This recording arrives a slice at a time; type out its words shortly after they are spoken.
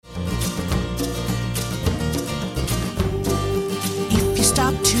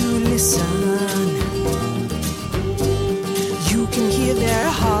listen, you can hear their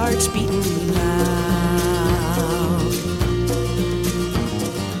hearts beating loud.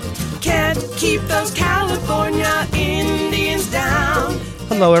 Can't keep those California Indians down.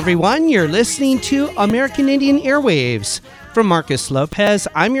 Hello, everyone. You're listening to American Indian Airwaves. From Marcus Lopez,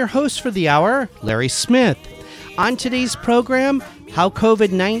 I'm your host for the hour, Larry Smith. On today's program, how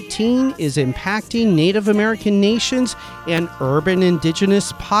COVID-19 is impacting Native American nations and urban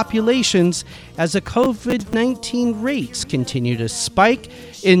indigenous populations as the COVID-19 rates continue to spike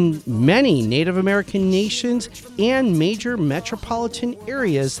in many Native American nations and major metropolitan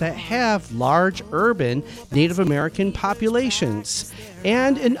areas that have large urban Native American populations.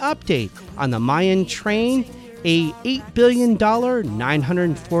 And an update on the Mayan train, a $8 billion,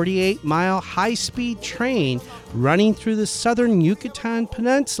 948-mile high-speed train running through the southern Yucatan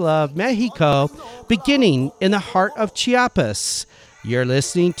Peninsula of Mexico, beginning in the heart of Chiapas. You're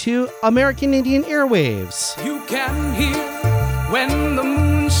listening to American Indian Airwaves. You can hear when the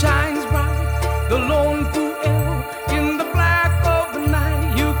moon shines bright, the lone pu'el in the black of the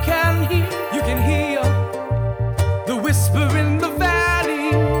night. You can hear the whisper in the valley.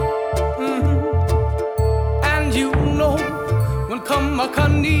 And you know when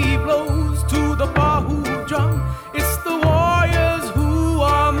Kamakani blows to the Bahu drum, it's the warriors who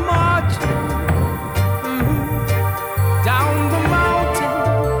are marching down the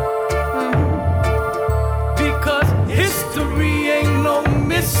mountain, because history ain't no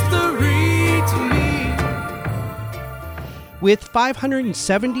mystery to me. With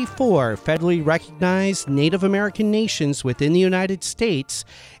 574 federally recognized Native American nations within the United States,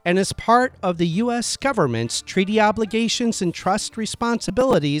 and as part of the U.S. government's treaty obligations and trust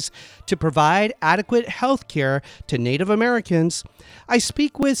responsibilities to provide adequate health care to Native Americans, I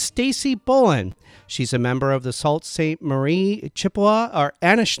speak with Stacy Bullen. She's a member of the Sault Ste. Marie Chippewa or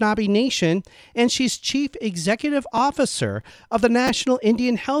Anishinaabe Nation, and she's Chief Executive Officer of the National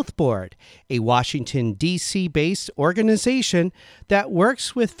Indian Health Board, a Washington, D.C.-based organization that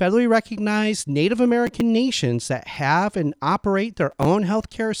works with federally recognized Native American nations that have and operate their own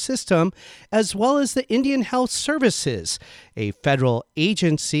healthcare system, as well as the Indian Health Services, a federal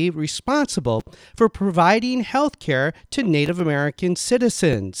agency responsible for providing healthcare to Native American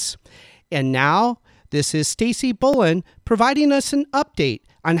citizens. And now, this is Stacy Bullen providing us an update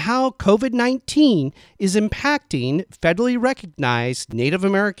on how COVID-19 is impacting federally recognized Native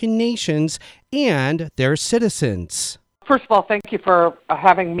American nations and their citizens. First of all, thank you for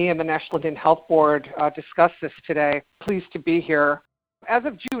having me and the National Indian Health Board discuss this today. Pleased to be here. As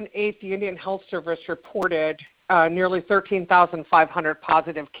of June 8th, the Indian Health Service reported nearly 13,500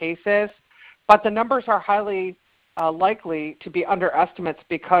 positive cases, but the numbers are highly likely to be underestimates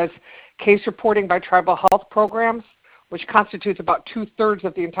because case reporting by tribal health programs, which constitutes about 2/3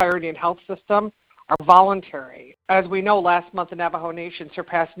 of the entire Indian health system, are voluntary. As we know, last month the Navajo Nation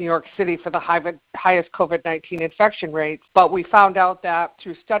surpassed New York City for the highest COVID-19 infection rates, but we found out that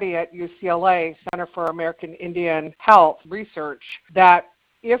through study at UCLA, Center for American Indian Health Research, that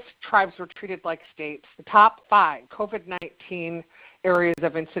if tribes were treated like states, the top 5 COVID-19 areas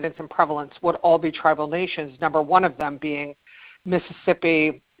of incidence and prevalence would all be tribal nations, number 1 of them being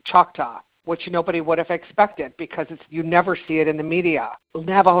Mississippi Choctaw, which nobody would have expected because you never see it in the media. The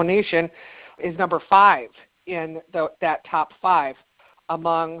Navajo Nation is number 5 in that top 5.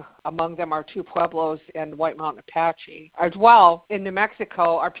 Among them are 2 Pueblos and White Mountain Apache. As well, in New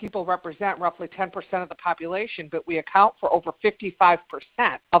Mexico, our people represent roughly 10% of the population, but we account for over 55%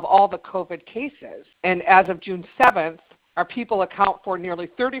 of all the COVID cases. And as of June 7th, our people account for nearly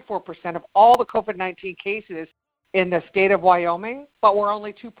 34% of all the COVID-19 cases in the state of Wyoming, but we're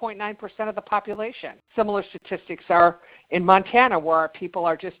only 2.9% of the population. Similar statistics are in Montana, where our people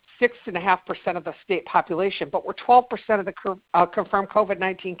are just 6.5% of the state population, but we're 12% of the confirmed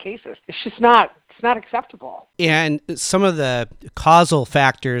COVID-19 cases. It's just not acceptable. And some of the causal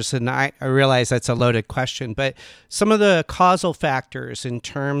factors, and I realize that's a loaded question, but some of the causal factors in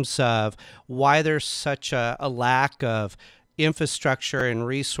terms of why there's such a lack of infrastructure and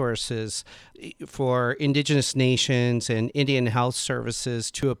resources for indigenous nations and Indian health services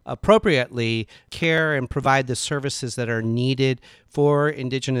to appropriately care and provide the services that are needed for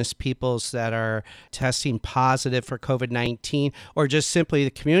indigenous peoples that are testing positive for COVID-19, or just simply the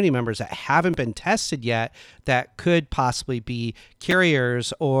community members that haven't been tested yet that could possibly be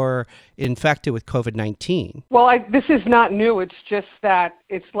carriers or infected with COVID-19. Well, this is not new. It's just that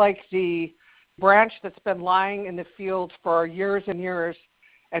it's like the branch that's been lying in the field for years and years,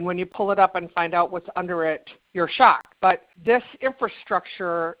 and when you pull it up and find out what's under it, you're shocked. But this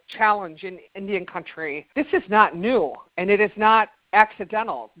infrastructure challenge in Indian country, this is not new, and it is not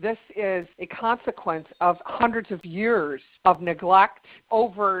accidental. This is a consequence of hundreds of years of neglect,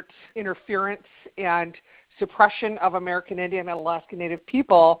 overt interference, and suppression of American Indian and Alaska Native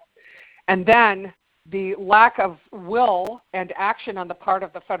people, and then the lack of will and action on the part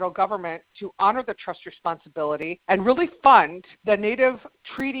of the federal government to honor the trust responsibility and really fund the Native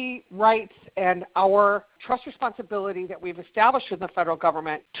treaty rights and our trust responsibility that we've established in the federal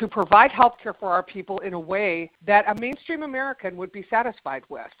government to provide health care for our people in a way that a mainstream American would be satisfied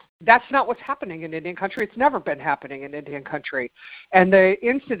with. That's not what's happening in Indian country. It's never been happening in Indian country. And the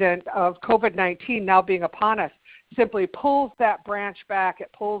incident of COVID-19 now being upon us simply pulls that branch back. It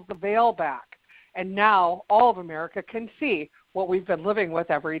pulls the veil back. And now all of America can see what we've been living with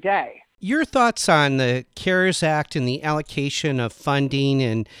every day. Your thoughts on the CARES Act and the allocation of funding,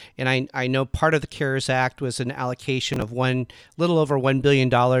 and I know part of the CARES Act was an allocation of little over $1 billion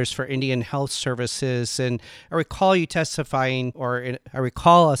for Indian health services. And I recall you testifying, or I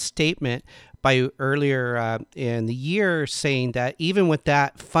recall a statement by you earlier in the year saying that even with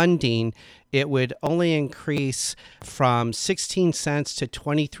that funding, it would only increase from 16 cents to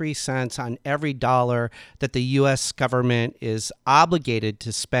 23 cents on every dollar that the U.S. government is obligated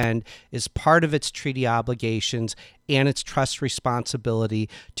to spend as part of its treaty obligations and its trust responsibility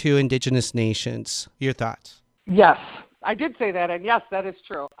to indigenous nations. Your thoughts? Yes, I did say that, and yes, that is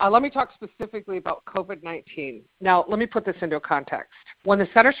true. Let me talk specifically about COVID-19. Now, let me put this into context. When the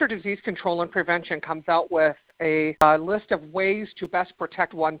Centers for Disease Control and Prevention comes out with a list of ways to best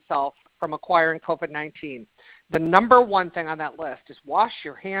protect oneself from acquiring COVID-19, the number one thing on that list is wash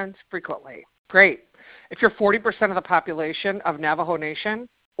your hands frequently. Great. If you're 40% of the population of Navajo Nation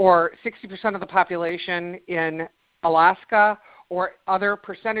or 60% of the population in Alaska or other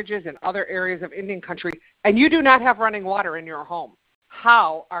percentages in other areas of Indian country, and you do not have running water in your home,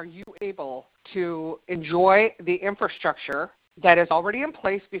 how are you able to enjoy the infrastructure that is already in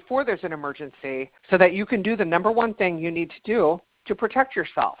place before there's an emergency so that you can do the number one thing you need to do to protect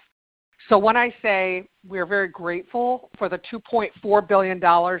yourself? So when I say we're very grateful for the $2.4 billion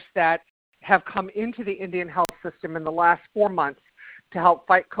that have come into the Indian health system in the last 4 months to help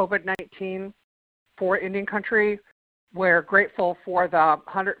fight COVID-19 for Indian country, we're grateful for the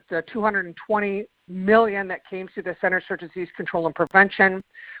 $220 million that came through the Centers for Disease Control and Prevention.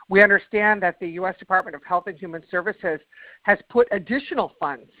 We understand that the U.S. Department of Health and Human Services has put additional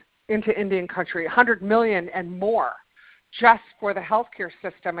funds into Indian country, $100 million and more, just for the healthcare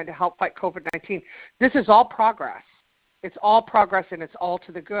system and to help fight COVID-19. This is all progress. It's all progress and it's all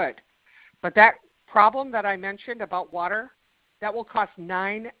to the good. But that problem that I mentioned about water, that will cost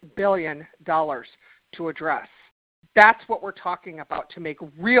 $9 billion to address. That's what we're talking about to make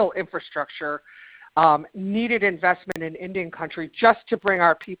real infrastructure, needed investment in Indian country just to bring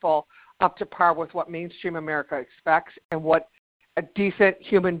our people up to par with what mainstream America expects and what a decent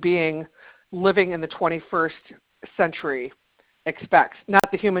human being living in the 21st century expects.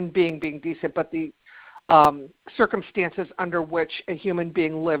 Not the human being decent, but the circumstances under which a human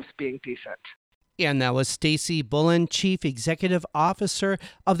being lives being decent. And that was Stacy Bullen, Chief Executive Officer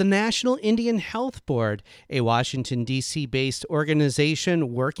of the National Indian Health Board, a Washington, D.C.-based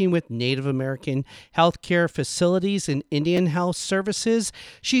organization working with Native American healthcare facilities and Indian health services.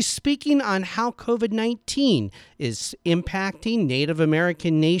 She's speaking on how COVID-19 is impacting Native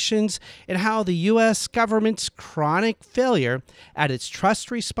American nations and how the U.S. government's chronic failure at its trust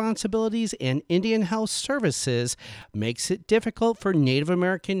responsibilities and Indian health services makes it difficult for Native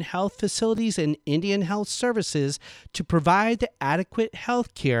American health facilities and Indian health services to provide the adequate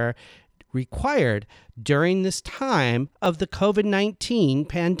health care required during this time of the COVID-19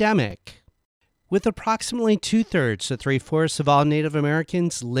 pandemic. With approximately 2/3 to 3/4 of all Native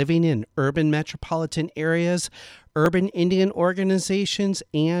Americans living in urban metropolitan areas, urban Indian organizations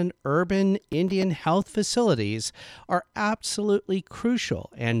and urban Indian health facilities are absolutely crucial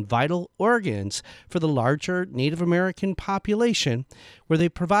and vital organs for the larger Native American population, where they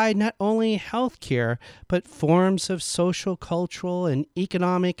provide not only health care, but forms of social, cultural, and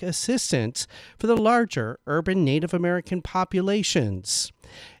economic assistance for the larger urban Native American populations.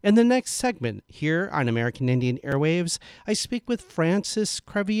 In the next segment here on American Indian Airwaves, I speak with Frances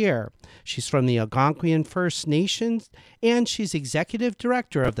Crevier. She's from the Algonquian First Nations, and she's Executive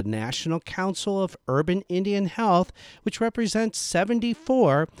Director of the National Council of Urban Indian Health, which represents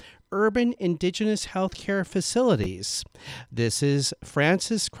 74 urban indigenous healthcare facilities. This is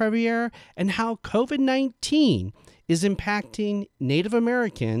Frances Crevier and how COVID-19 is impacting Native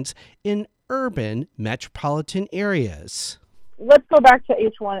Americans in urban metropolitan areas. Let's go back to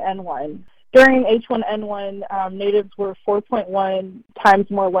H1N1. During H1N1, natives were 4.1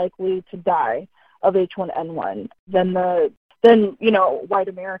 times more likely to die of H1N1 than the than, white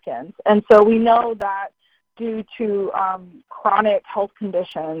Americans. And so we know that due to chronic health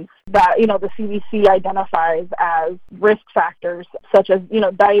conditions that, the CDC identifies as risk factors, such as,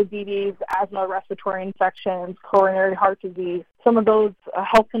 diabetes, asthma, respiratory infections, coronary heart disease. Some of those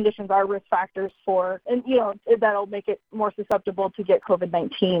health conditions are risk factors for, and, that'll make it more susceptible to get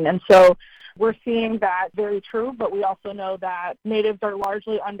COVID-19. And so we're seeing that very true, but we also know that natives are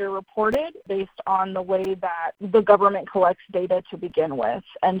largely underreported based on the way that the government collects data to begin with.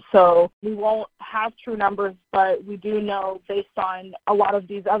 And so we won't have true numbers, but we do know based on a lot of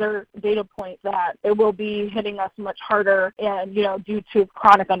these other data points that it will be hitting us much harder. And, due to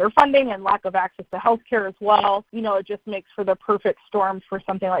chronic underfunding and lack of access to healthcare as well, it just makes for the perfect storm for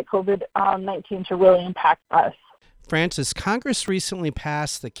something like COVID-19 to really impact us. Frances, Congress recently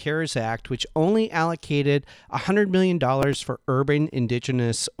passed the CARES Act, which only allocated $100 million for urban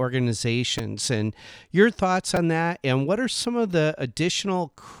indigenous organizations. And your thoughts on that, and what are some of the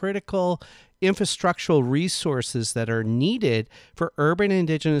additional critical infrastructural resources that are needed for urban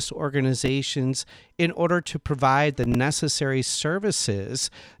indigenous organizations in order to provide the necessary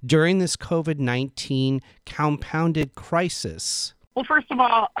services during this COVID-19 compounded crisis? Well, first of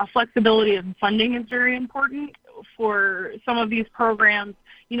all, flexibility of funding is very important. For some of these programs,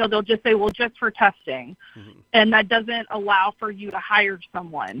 they'll just say, well, just for testing. Mm-hmm. And that doesn't allow for you to hire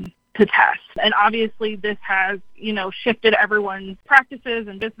someone to test. And obviously this has, shifted everyone's practices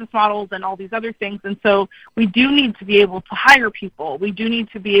and business models and all these other things. And so we do need to be able to hire people. We do need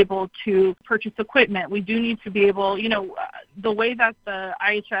to be able to purchase equipment. We do need to be able, the way that the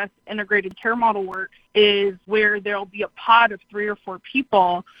IHS integrated care model works is where there'll be a pod of 3 or 4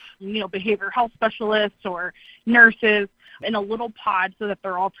 people, behavioral health specialists or nurses, in a little pod so that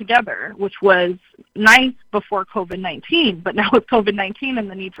they're all together, which was nice before COVID-19. But now with COVID-19 and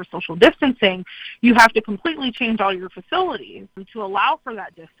the need for social distancing, you have to completely change all your facilities to allow for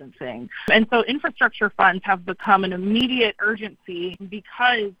that distancing. And so infrastructure funds have become an immediate urgency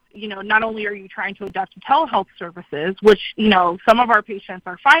because, not only are you trying to adapt to telehealth services, which, some of our patients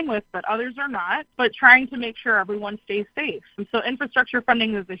are fine with, but others are not, but trying to make sure everyone stays safe. And so infrastructure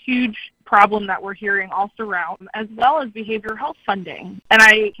funding is a huge problem that we're hearing all throughout, as well as behavioral health funding. And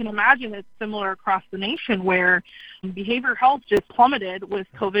I can imagine it's similar across the nation where behavioral health just plummeted with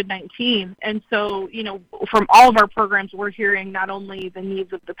COVID-19. And so, from all of our programs, we're hearing not only the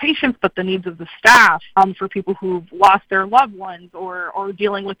needs of the patients, but the needs of the staff for people who've lost their loved ones or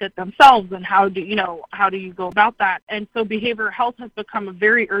dealing with it themselves, and how do you go about that? And so behavioral health has become a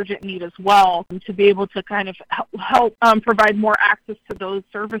very urgent need as well, to be able to kind of help provide more access to those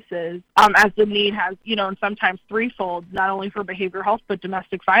services as the need has, and sometimes threefold, not only for behavioral health, but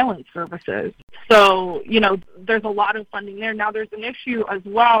domestic violence services. So, there's a lot of funding there. Now there's an issue as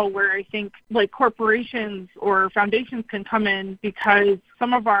well where I think like corporations or foundations can come in because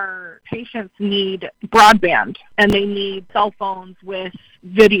some of our patients need broadband and they need cell phones with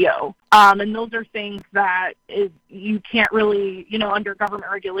video. And those are things that you can't really, under government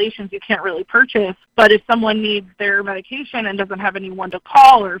regulations, you can't really purchase. But if someone needs their medication and doesn't have anyone to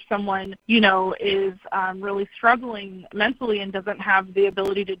call, or if someone, is really struggling mentally and doesn't have the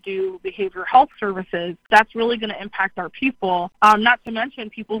ability to do behavioral health services, that's really going to impact our people. Not to mention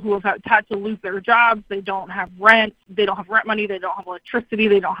people who have had to lose their jobs. They don't have rent. They don't have rent money. They don't have electricity.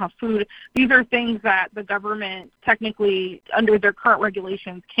 They don't have food. These are things that the government technically, under their current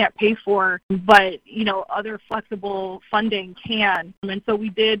regulations, can't pay for, but other flexible funding can. And so we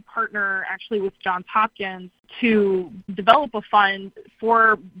did partner actually with Johns Hopkins to develop a fund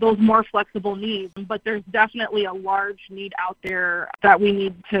for those more flexible needs. But there's definitely a large need out there that we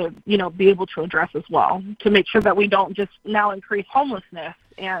need to, be able to address as well, to make sure that we don't just now increase homelessness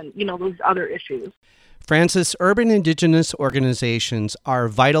and, those other issues. Frances, urban indigenous organizations are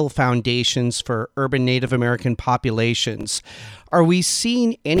vital foundations for urban Native American populations. Are we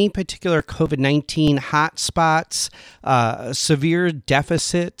seeing any particular COVID-19 hotspots, severe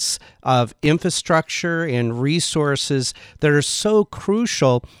deficits of infrastructure and resources that are so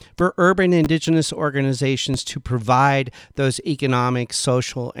crucial for urban indigenous organizations to provide those economic,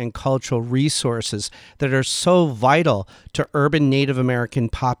 social, and cultural resources that are so vital to urban Native American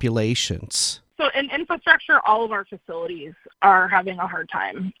populations? So in infrastructure, all of our facilities are having a hard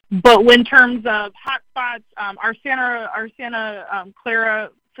time. But in terms of hotspots, our Santa Clara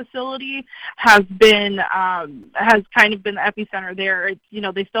facility has kind of been the epicenter there. It's,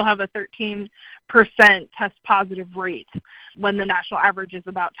 they still have a 13% test positive rate when the national average is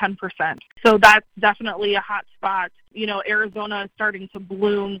about 10%. So that's definitely a hot spot. Arizona is starting to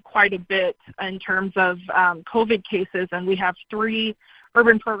bloom quite a bit in terms of COVID cases, and we have 3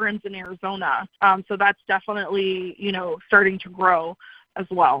 urban programs in Arizona. So that's definitely, starting to grow as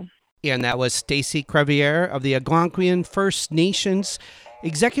well. And that was Stacy Crevier of the Algonquian First Nations,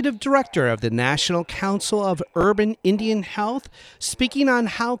 Executive Director of the National Council of Urban Indian Health, speaking on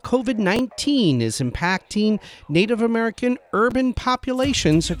how COVID-19 is impacting Native American urban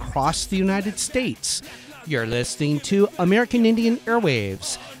populations across the United States. You're listening to American Indian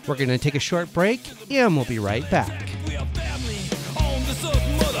Airwaves. We're going to take a short break, and we'll be right back. We are family on this earth,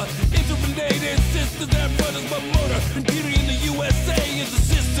 mother. Interrelated sisters and brothers, but murder. And beauty in the USA is the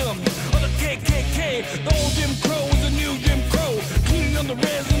system of the KKK. The old Jim Crow is the new Jim Crow. Cleaning on the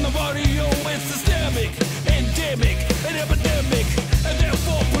res and the audio is systemic, endemic, and epidemic. And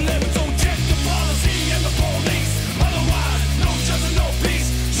therefore polemic. So check the policy and the police. Otherwise, no justice, no peace.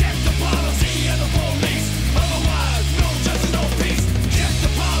 Check the policy and the police. Otherwise, no justice, no peace. Check the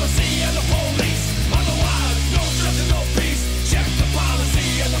policy and the police. Otherwise, no justice, no peace. Check the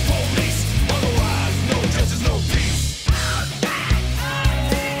policy and the police. Otherwise, no justice, no peace.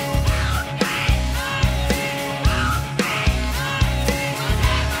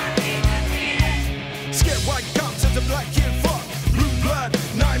 Scared white cops as a black kid fuck. Blue blood,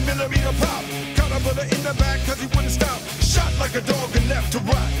 9mm pop. Caught a brother in the back cause he wouldn't stop. Shot like a dog and left to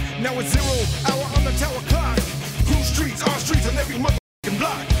rot. Now it's 0 hour on the tower clock. Whose streets are streets on every motherfucking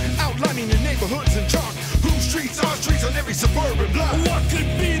block? Outlining the neighborhoods in chalk. Whose streets are streets on every suburban block? What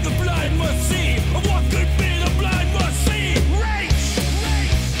could be the blind must see? What could be the blind must see? Race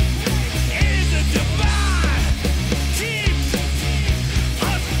is a divide. Keeps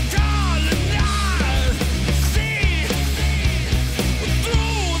us colonized. See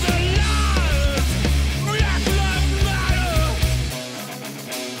through the lies. Black Lives Matter.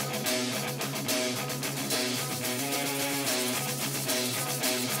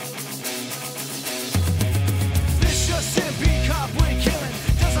 Vicious simpy cop we killing.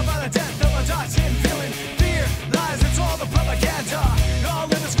 Doesn't matter death of a dot-tin villain. Fear, lies, it's all the propaganda. All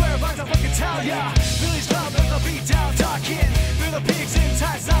in the square box, I fucking tell ya. Billy's club and the beat down talking. Through the pigs in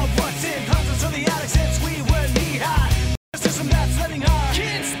ties, now what's in? Hundreds of the attic since we were knee-high. The system that's letting our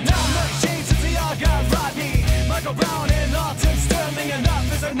kids now much change since we all got Rodney. Michael Brown and Alton Sterling.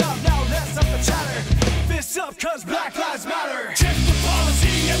 Enough is enough, now let's up the chatter. Fists up cause Black Lives Matter. Check the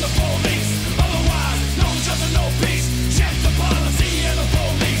policy and the police. Otherwise, no justice, no peace. Check the policy and the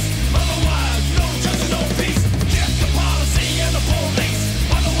police. Otherwise, no justice, no peace. Check the policy and the police.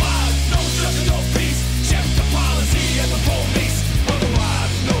 Otherwise, no justice, no peace. Check the policy and the police.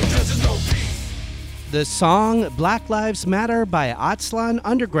 Otherwise, no justice, no peace. The song Black Lives Matter by Aztlan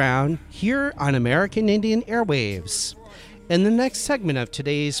Underground here on American Indian Airwaves. In the next segment of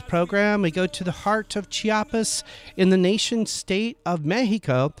today's program, we go to the heart of Chiapas in the nation state of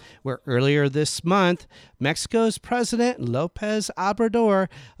Mexico, where earlier this month, Mexico's President López Obrador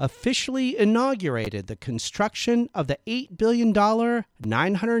officially inaugurated the construction of the $8 billion,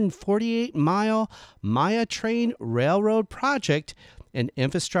 948-mile Maya Train Railroad project, an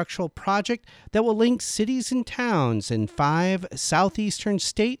infrastructural project that will link cities and towns in 5 southeastern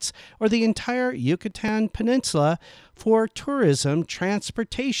states or the entire Yucatan Peninsula for tourism,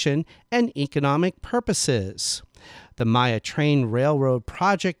 transportation, and economic purposes. The Maya Train Railroad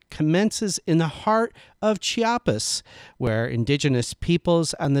project commences in the heart of Chiapas, where indigenous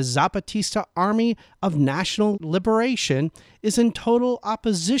peoples and the Zapatista Army of National Liberation is in total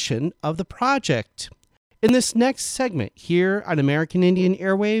opposition of the project. In this next segment here on American Indian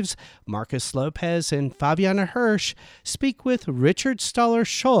Airwaves, Marcus Lopez and Fabiana Hirsch speak with Richard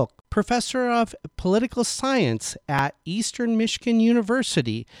Stoller-Schulk, professor of political science at Eastern Michigan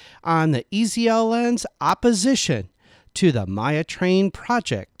University, on the EZLN's opposition to the Maya Train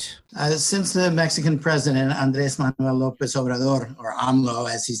project. Since the Mexican president, Andrés Manuel López Obrador, or AMLO,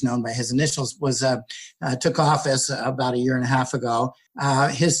 as he's known by his initials, took office about a year and a half ago,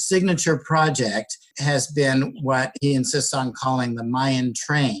 his signature project has been what he insists on calling the Mayan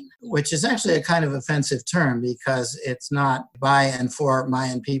Train, which is actually a kind of offensive term because it's not by and for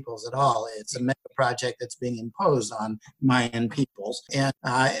Mayan peoples at all. It's a mega project that's being imposed on Mayan peoples. And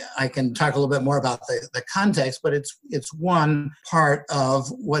I can talk a little bit more about the context, but it's one part of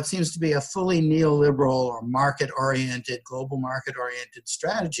what seems to be a fully neoliberal or market-oriented, global market-oriented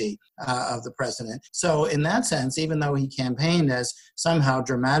strategy of the president. So in that sense, even though he campaigned as somehow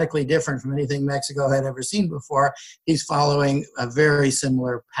dramatically different from anything Mexico had ever seen before, he's following a very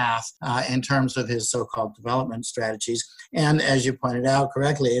similar path in terms of his so-called development strategies. And as you pointed out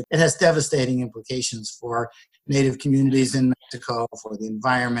correctly, it has devastating implications for Native communities in Mexico, for the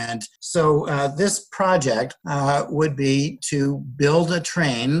environment. So this project would be to build a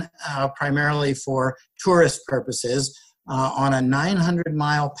train primarily for tourist purposes on a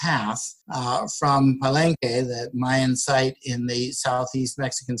 900-mile path from Palenque, the Mayan site in the southeast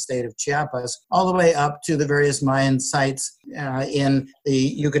Mexican state of Chiapas, all the way up to the various Mayan sites in the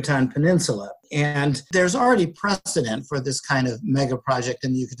Yucatan Peninsula. And there's already precedent for this kind of mega project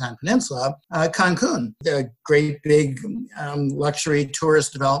in the Yucatan Peninsula. Cancun, the great big luxury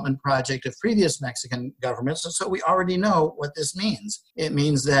tourist development project of previous Mexican governments. And so we already know what this means. It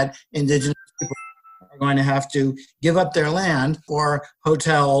means that indigenous people are going to have to give up their land for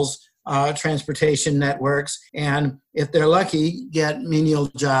hotels, transportation networks, and if they're lucky, get menial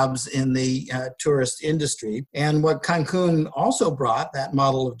jobs in the tourist industry. And what Cancun also brought, that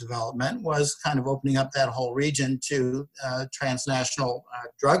model of development, was kind of opening up that whole region to transnational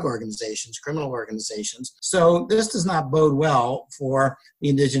drug organizations, criminal organizations. So this does not bode well for the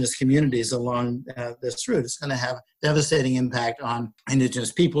indigenous communities along this route. It's going to have devastating impact on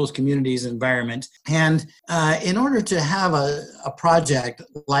indigenous peoples, communities, environment. And in order to have a project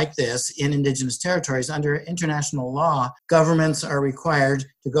like this in indigenous territories under international law, governments are required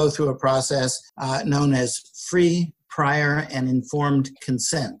to go through a process known as free, prior, and informed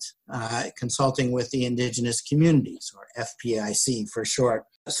consent, consulting with the indigenous communities, or FPIC for short.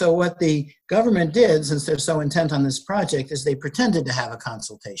 So what the government did, since they're so intent on this project, is they pretended to have a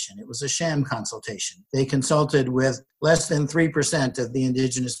consultation. It was a sham consultation. They consulted with less than 3% of the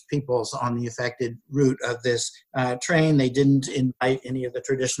indigenous peoples on the affected route of this train. They didn't invite any of the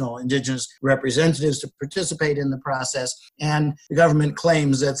traditional indigenous representatives to participate in the process. And the government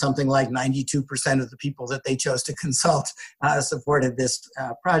claims that something like 92% of the people that they chose to consult supported this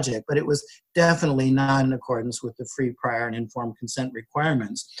project. But it was definitely not in accordance with the free, prior, and informed consent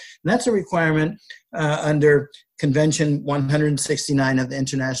requirements. And that's a requirement under Convention 169 of the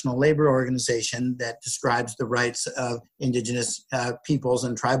International Labor Organization that describes the rights of indigenous peoples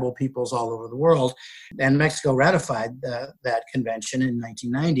and tribal peoples all over the world. And Mexico ratified that convention in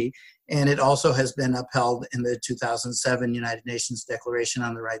 1990. And it also has been upheld in the 2007 United Nations Declaration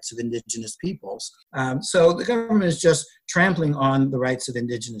on the Rights of Indigenous Peoples. So the government is just trampling on the rights of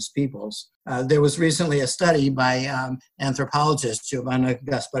indigenous peoples. There was recently a study by anthropologist Giovanna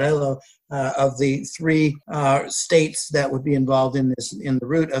Gasparello of the three states that would be involved in the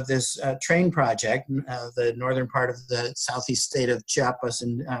route of this train project, the northern part of the southeast state of Chiapas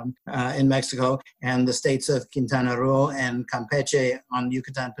in Mexico, and the states of Quintana Roo and Campeche on the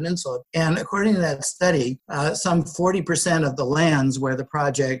Yucatan Peninsula. And according to that study, some 40% of the lands where the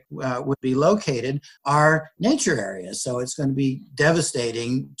project would be located are nature areas. So it's going to be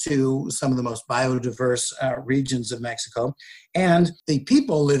devastating to some of the most biodiverse regions of Mexico. And the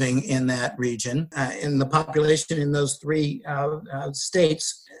people living in that region, in the population in those three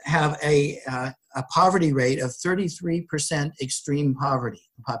states, have a poverty rate of 33% extreme poverty,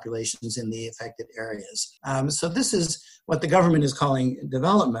 populations in the affected areas. So this is what the government is calling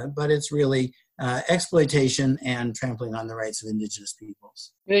development, but it's really exploitation and trampling on the rights of indigenous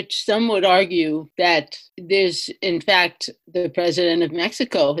peoples. Which some would argue that there's, in fact, the president of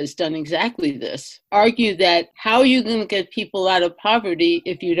Mexico has done exactly this. Argue that how are you going to get people out of poverty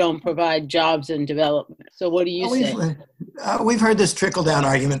if you don't provide jobs and development? So what do you say? We've heard this trickle-down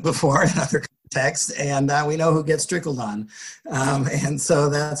argument before in other contexts, and we know who gets trickled on. And so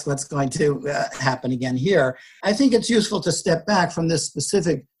that's what's going to happen again here. I think it's useful to step back from this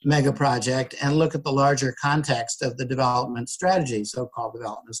specific mega project and look at the larger context of the development strategy, so-called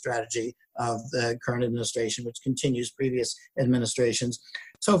development strategy of the current administration, which continues previous administrations.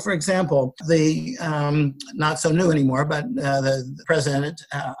 So, for example, the not so new anymore, but the president,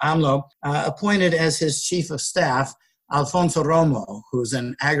 AMLO, appointed as his chief of staff Alfonso Romo, who's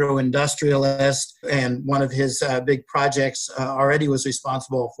an agro-industrialist, and one of his big projects already was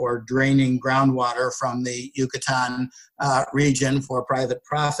responsible for draining groundwater from the Yucatan region for private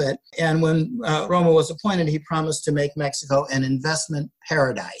profit. And when Romo was appointed, he promised to make Mexico an investment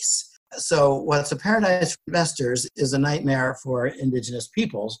paradise. So what's a paradise for investors is a nightmare for indigenous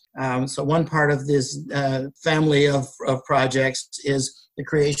peoples. So one part of this family of projects is the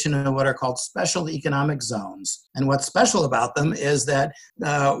creation of what are called special economic zones. And what's special about them is that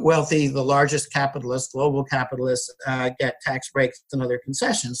wealthy, the largest capitalists, global capitalists, get tax breaks and other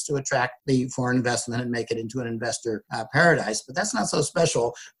concessions to attract the foreign investment and make it into an investor paradise. But that's not so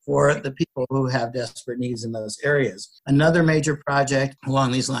special for the people who have desperate needs in those areas. Another major project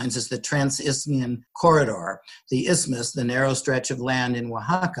along these lines is the Trans-Isthmian Corridor. The isthmus, the narrow stretch of land in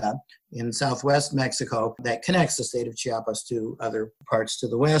Oaxaca, in southwest Mexico that connects the state of Chiapas to other parts to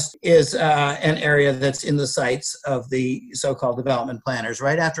the west, is an area that's in the sights of the so-called development planners.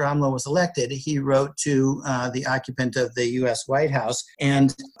 Right after AMLO was elected, he wrote to the occupant of the U.S. White House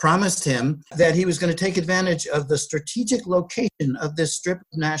and promised him that he was going to take advantage of the strategic location of this strip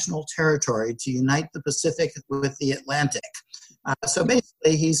of national territory to unite the Pacific with the Atlantic. So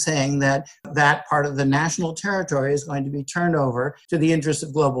basically, he's saying that that part of the national territory is going to be turned over to the interests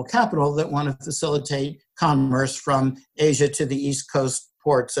of global capital that want to facilitate commerce from Asia to the East Coast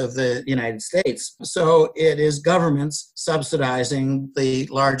ports of the United States. So it is governments subsidizing the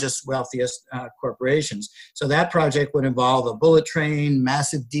largest, wealthiest corporations. So that project would involve a bullet train,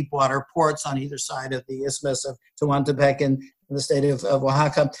 massive deep water ports on either side of the Isthmus of Tehuantepec in the state of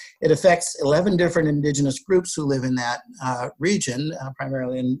Oaxaca. It affects 11 different indigenous groups who live in that region,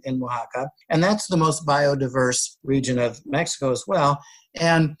 primarily in Oaxaca. And that's the most biodiverse region of Mexico as well.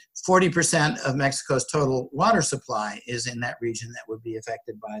 And 40% of Mexico's total water supply is in that region that would be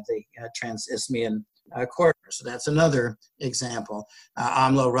affected by the Trans-Isthmian corridor. So that's another example.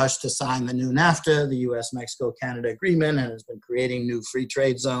 AMLO rushed to sign the new NAFTA, the U.S.-Mexico-Canada agreement, and has been creating new free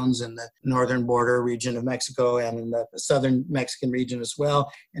trade zones in the northern border region of Mexico and in the southern Mexican region as well,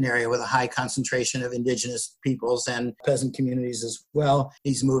 an area with a high concentration of indigenous peoples and peasant communities as well.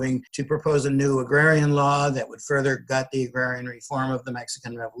 He's moving to propose a new agrarian law that would further gut the agrarian reform of the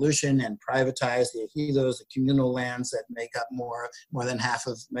Mexican Revolution and privatize the ejidos, the communal lands that make up more than half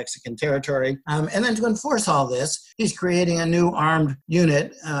of Mexican territory. And then to enforce all this, he's creating a new armed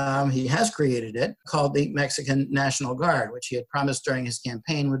unit. He has created it, called the Mexican National Guard, which he had promised during his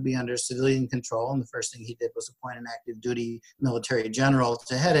campaign would be under civilian control. And the first thing he did was appoint an active duty military general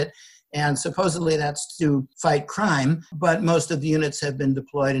to head it. And supposedly that's to fight crime, but most of the units have been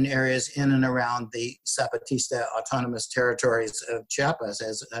deployed in areas in and around the Zapatista autonomous territories of Chiapas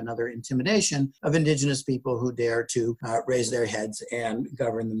as another intimidation of indigenous people who dare to raise their heads and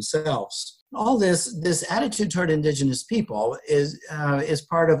govern themselves. All this attitude toward indigenous people is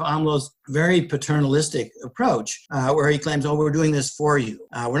part of AMLO's very paternalistic approach, where he claims, oh, we're doing this for you.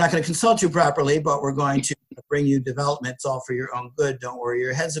 We're not going to consult you properly, but we're going to bring you development. It's all for your own good. Don't worry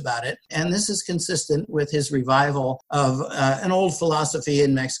your heads about it. And this is consistent with his revival of an old philosophy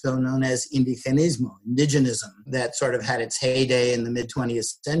in Mexico known as indigenismo, indigenism, that sort of had its heyday in the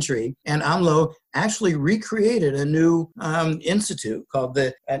mid-20th century. And AMLO actually recreated a new institute called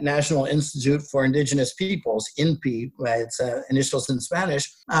the National Institute for Indigenous Peoples, INPI, by its initials in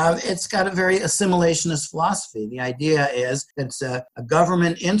Spanish. It's got a very assimilationist philosophy. The idea is that it's a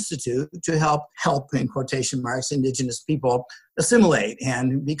government institute to help, in quotation marks, indigenous people assimilate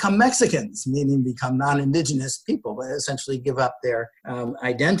and become Mexicans, meaning become non-indigenous people, but essentially give up their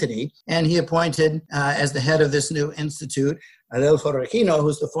identity. And he appointed, as the head of this new institute, Adolfo Regino,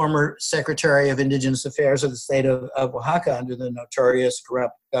 who's the former Secretary of Indigenous Affairs of the state of Oaxaca under the notorious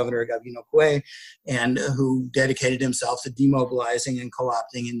corrupt Governor Gabino Cue, and who dedicated himself to demobilizing and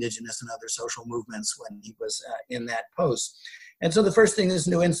co-opting indigenous and other social movements when he was in that post. And so the first thing this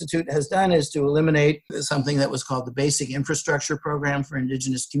new institute has done is to eliminate something that was called the Basic Infrastructure Program for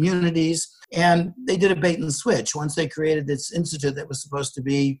Indigenous Communities. And they did a bait and switch. Once they created this institute that was supposed to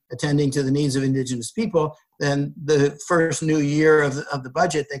be attending to the needs of indigenous people, then the first new year of the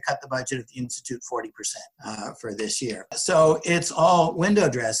budget, they cut the budget of the institute 40% for this year. So it's all window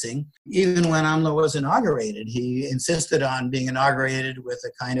dressing. Even when AMLO was inaugurated, he insisted on being inaugurated with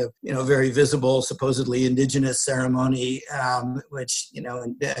a kind of, very visible, supposedly indigenous ceremony, which,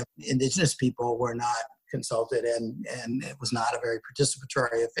 indigenous people were not consulted, and it was not a very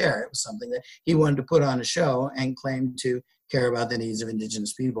participatory affair. It was something that he wanted to put on a show and claimed to care about the needs of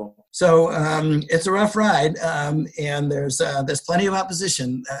indigenous people. So it's a rough ride, and there's plenty of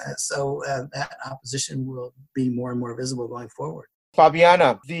opposition. So that opposition will be more and more visible going forward.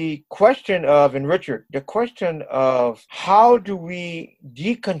 Fabiana, the question of how do we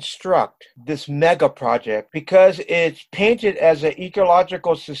deconstruct this mega project, because it's painted as an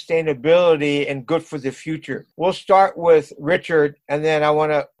ecological sustainability and good for the future. We'll start with Richard, and then I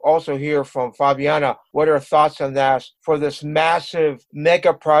want to also hear from Fabiana. What are thoughts on that for this massive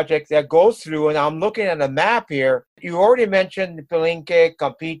mega project that goes through? And I'm looking at a map here. You already mentioned Palenque,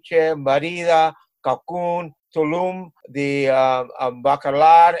 Campeche, Mérida, Cancún, Tulum, the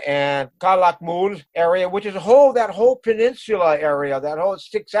Bacalar and Calakmul area, which is that whole peninsula area,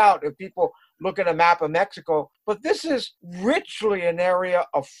 sticks out if people look at a map of Mexico. But this is richly an area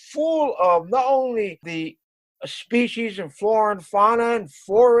full of not only the species and flora and fauna and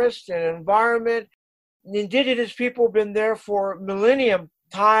forest and environment. Indigenous people have been there for millennium,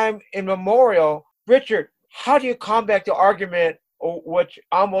 time immemorial. Richard, how do you combat the argument which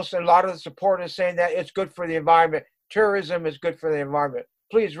almost a lot of the support is saying that it's good for the environment. Tourism is good for the environment.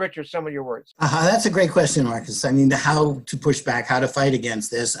 Please, Richard, some of your words. That's a great question, Marcus. I mean, how to push back, how to fight against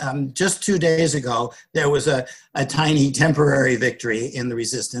this. Just 2 days ago, there was a tiny temporary victory in the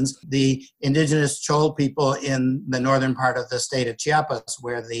resistance. The indigenous Chol people in the northern part of the state of Chiapas,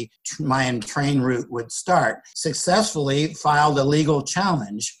 where the Mayan train route would start, successfully filed a legal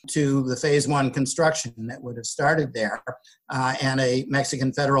challenge to the phase 1 construction that would have started there. And a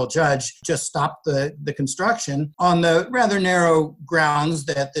Mexican federal judge just stopped the construction on the rather narrow grounds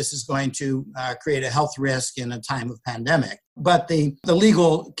that this is going to create a health risk in a time of pandemic. But the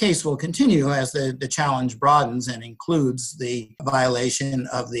legal case will continue as the challenge broadens and includes the violation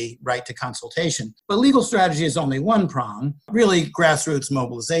of the right to consultation. But legal strategy is only one prong. Really, grassroots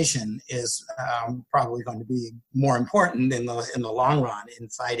mobilization is probably going to be more important in the long run in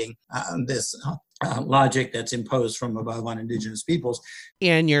fighting this logic that's imposed from above on indigenous peoples.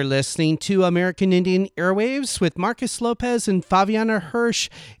 And you're listening to American Indian Airwaves with Marcus Lopez and Fabiana Hirsch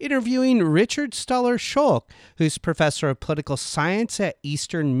interviewing Richard Stoller-Scholk, who's professor of political science at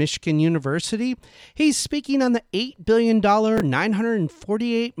Eastern Michigan University. He's speaking on the $8 billion,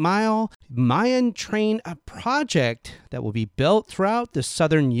 948-mile Mayan train project that will be built throughout the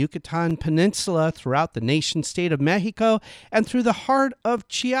southern Yucatan Peninsula, throughout the nation state of Mexico, and through the heart of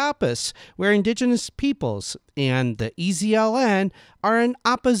Chiapas, where indigenous peoples and the EZLN are in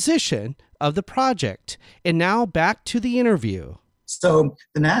opposition of the project. And now back to the interview. So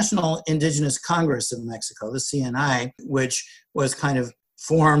the National Indigenous Congress of Mexico, the CNI, which was kind of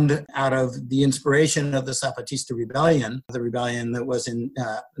formed out of the inspiration of the Zapatista rebellion, the rebellion that was in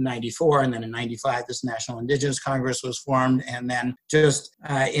 94, and then in 95, this National Indigenous Congress was formed. And then just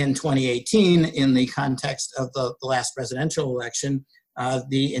in 2018, in the context of the last presidential election,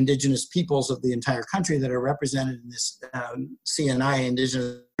 the indigenous peoples of the entire country that are represented in this CNI,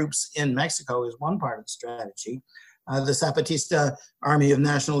 indigenous groups in Mexico, is one part of the strategy. The Zapatista Army of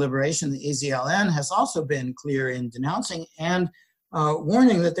National Liberation, the EZLN, has also been clear in denouncing and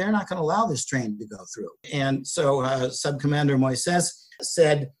warning that they're not going to allow this train to go through. And so Subcommander Moises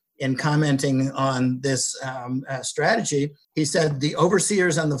said, in commenting on this strategy, he said, the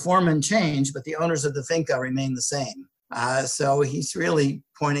overseers and the foremen change, but the owners of the finca remain the same. So he's really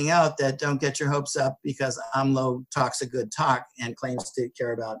pointing out that don't get your hopes up because AMLO talks a good talk and claims to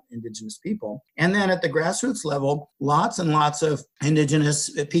care about indigenous people. And then at the grassroots level, lots and lots of indigenous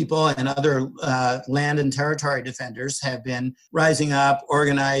people and other land and territory defenders have been rising up,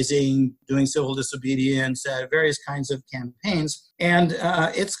 organizing, doing civil disobedience, various kinds of campaigns. And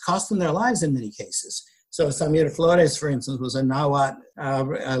it's cost them their lives in many cases. So Samir Flores, for instance, was a Nahuatl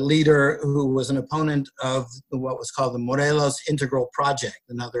leader who was an opponent of what was called the Morelos Integral Project,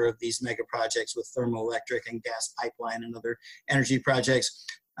 another of these mega projects with thermoelectric and gas pipeline and other energy projects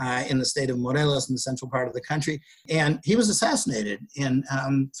in the state of Morelos in the central part of the country. And he was assassinated in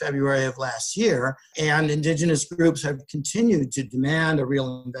February of last year. And indigenous groups have continued to demand a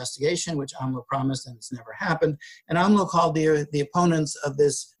real investigation, which AMLO promised, and it's never happened. And AMLO called the opponents of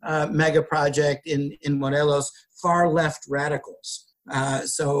this mega project in Morelos far left radicals.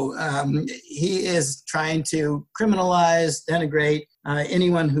 So he is trying to criminalize, denigrate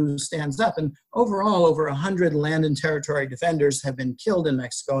anyone who stands up. And overall, over 100 land and territory defenders have been killed in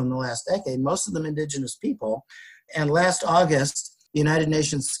Mexico in the last decade, most of them indigenous people. And last August, the United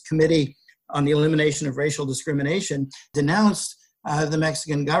Nations Committee on the Elimination of Racial Discrimination denounced the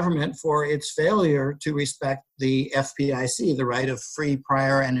Mexican government for its failure to respect the FPIC, the right of free,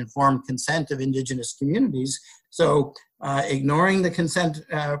 prior, and informed consent of indigenous communities. So ignoring the consent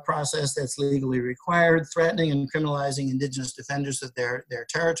process that's legally required, threatening and criminalizing indigenous defenders of their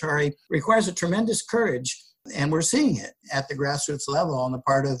territory requires a tremendous courage. And we're seeing it at the grassroots level on the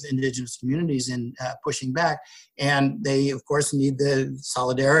part of indigenous communities in pushing back. And they, of course, need the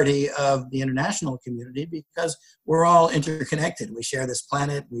solidarity of the international community because we're all interconnected. We share this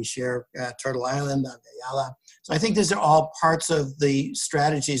planet. We share Turtle Island, Ayala. So I think these are all parts of the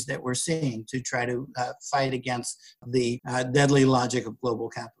strategies that we're seeing to try to fight against the deadly logic of global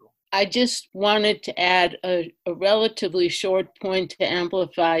capital. I just wanted to add a relatively short point to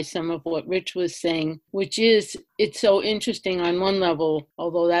amplify some of what Rich was saying, which is it's so interesting on one level,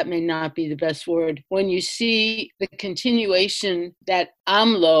 although that may not be the best word, when you see the continuation that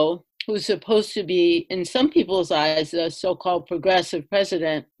AMLO, who's supposed to be, in some people's eyes, a so-called progressive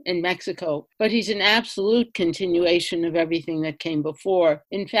president in Mexico, but he's an absolute continuation of everything that came before.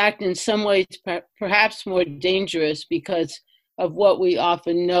 In fact, in some ways, perhaps more dangerous because of what we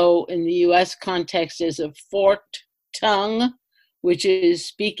often know in the U.S. context as a forked tongue, which is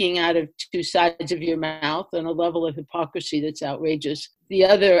speaking out of two sides of your mouth on a level of hypocrisy that's outrageous. The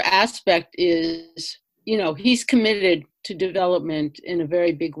other aspect is, he's committed to development in a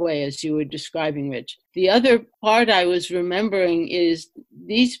very big way, as you were describing, Rich. The other part I was remembering is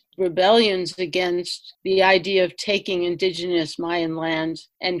these rebellions against the idea of taking indigenous Mayan lands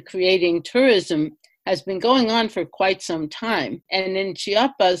and creating tourism has been going on for quite some time. And in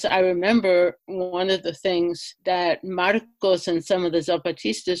Chiapas, I remember one of the things that Marcos and some of the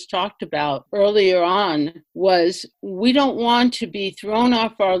Zapatistas talked about earlier on was we don't want to be thrown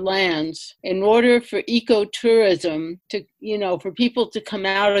off our lands in order for ecotourism to, for people to come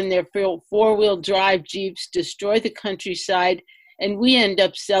out in their four-wheel drive Jeeps, destroy the countryside, and we end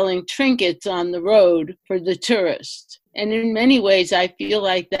up selling trinkets on the road for the tourists. And in many ways, I feel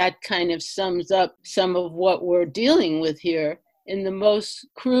like that kind of sums up some of what we're dealing with here in the most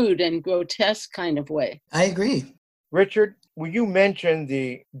crude and grotesque kind of way. I agree. Richard, when you mentioned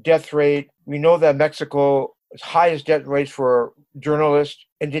the death rate, we know that Mexico's highest death rates for journalists,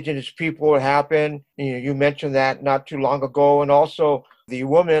 indigenous people happen. You mentioned that not too long ago. And also the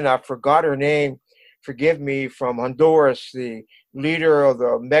woman, I forgot her name, forgive me, from Honduras, the leader of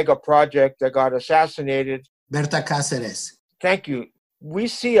the mega project that got assassinated. Berta Cáceres. Thank you. We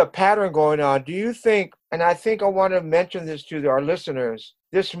see a pattern going on. Do you think, and I think I want to mention this to our listeners,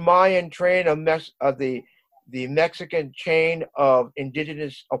 this Mayan train of the Mexican chain of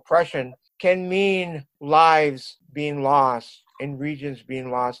indigenous oppression can mean lives being lost and regions being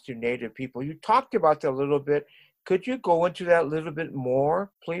lost to Native people. You talked about that a little bit. Could you go into that a little bit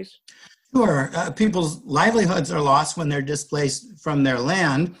more, please? Sure. People's livelihoods are lost when they're displaced from their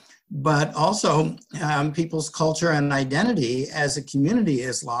land, but also people's culture and identity as a community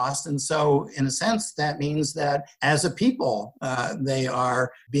is lost. And so in a sense, that means that as a people, they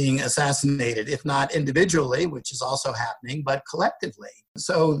are being assassinated, if not individually, which is also happening, but collectively.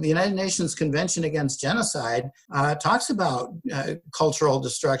 So the United Nations Convention Against Genocide talks about cultural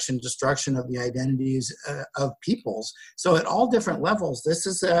destruction of the identities of peoples. So at all different levels, this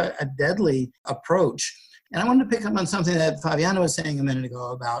is a deadly approach. And I wanted to pick up on something that Fabiana was saying a minute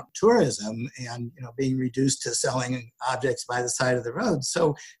ago about tourism and being reduced to selling objects by the side of the road.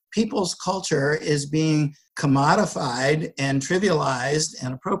 So people's culture is being commodified and trivialized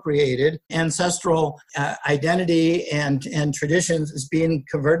and appropriated. Ancestral identity and traditions is being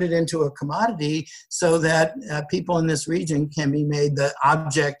converted into a commodity so that people in this region can be made the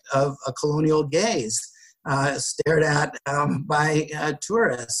object of a colonial gaze, stared at by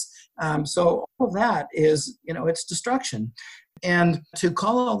tourists. So all of that is, it's destruction. And to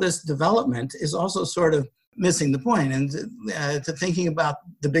call all this development is also sort of missing the point, and to thinking about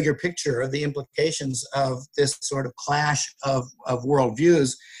the bigger picture of the implications of this sort of clash of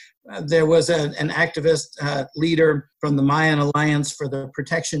worldviews. There was an activist leader from the Mayan Alliance for the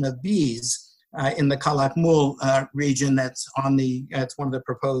Protection of Bees in the Calakmul region that's one of the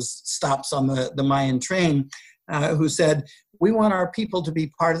proposed stops on the Mayan train, who said, we want our people to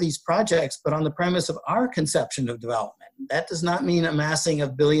be part of these projects, but on the premise of our conception of development. That does not mean amassing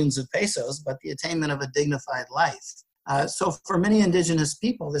of billions of pesos, but the attainment of a dignified life. So for many indigenous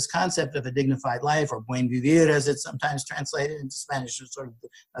people, this concept of a dignified life, or buen vivir as it's sometimes translated into Spanish, sort of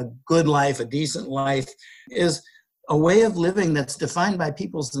a good life, a decent life, is a way of living that's defined by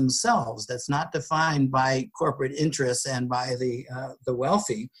peoples themselves, that's not defined by corporate interests and by the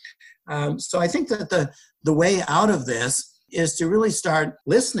wealthy. So I think that the way out of this is to really start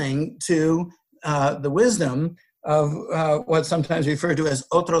listening to the wisdom of what's sometimes referred to as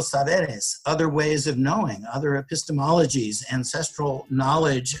otros saberes, other ways of knowing, other epistemologies, ancestral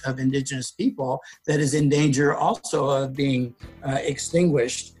knowledge of indigenous people that is in danger also of being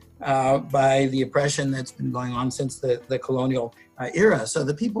extinguished by the oppression that's been going on since the colonial era. So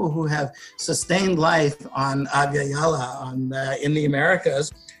the people who have sustained life on Abya Yala in the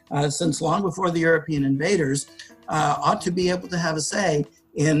Americas since long before the European invaders ought to be able to have a say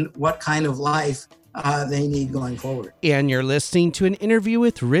in what kind of life they need going forward. And you're listening to an interview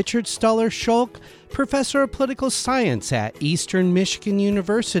with Richard Stuller-Schulk, professor of political science at Eastern Michigan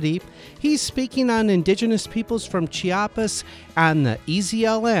University. He's speaking on indigenous peoples from Chiapas and the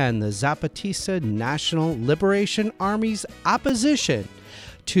EZLN, the Zapatista National Liberation Army's opposition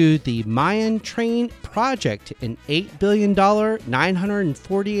to the Mayan Train project, an $8 billion,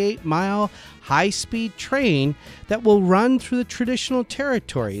 948-mile high-speed train that will run through the traditional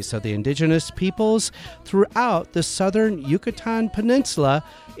territories of the indigenous peoples throughout the southern Yucatan Peninsula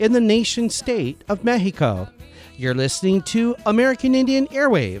in the nation-state of Mexico. You're listening to American Indian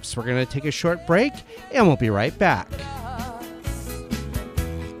Airwaves. We're going to take a short break, and we'll be right back.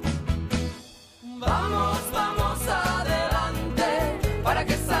 Vamos adelante.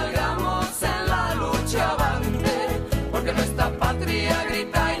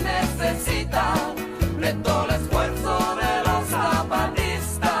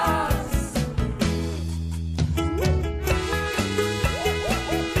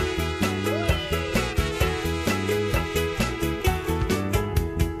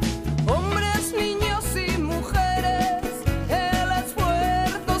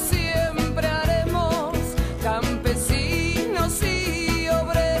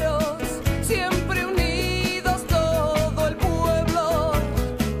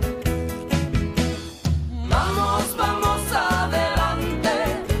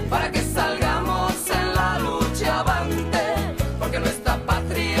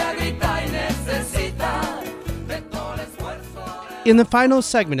 In the final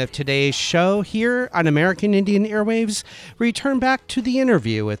segment of today's show here on American Indian Airwaves, we return back to the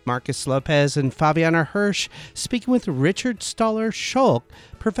interview with Marcus Lopez and Fabiana Hirsch, speaking with Richard Stoller-Scholk,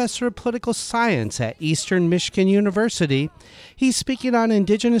 professor of political science at Eastern Michigan University. He's speaking on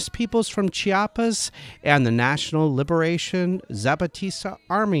indigenous peoples from Chiapas and the National Liberation Zapatista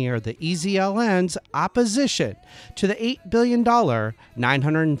Army, or the EZLN's, opposition to the $8 billion,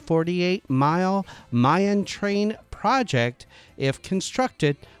 948-mile Mayan train project, if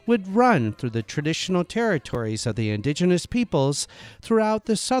constructed, would run through the traditional territories of the indigenous peoples throughout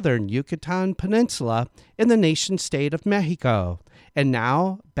the southern Yucatan Peninsula in the nation-state of Mexico. And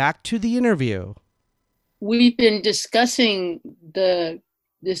now, back to the interview. We've been discussing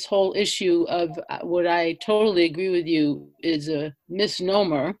this whole issue of what I totally agree with you is a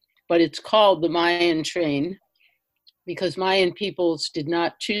misnomer, but it's called the Mayan train because Mayan peoples did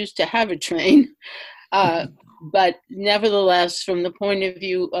not choose to have a train. But nevertheless, from the point of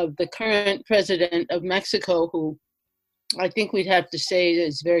view of the current president of Mexico, who I think we'd have to say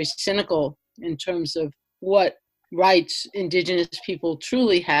is very cynical in terms of what rights indigenous people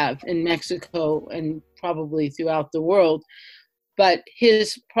truly have in Mexico and probably throughout the world. But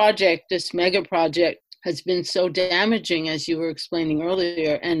his project, this mega project, has been so damaging, as you were explaining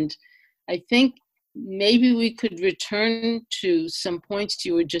earlier. And I think maybe we could return to some points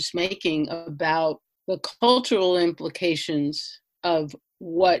you were just making about the cultural implications of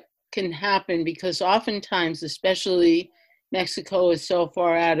what can happen, because oftentimes, especially Mexico is so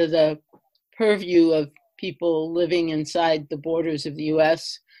far out of the purview of people living inside the borders of the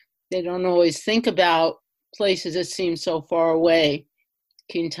US, they don't always think about places that seem so far away.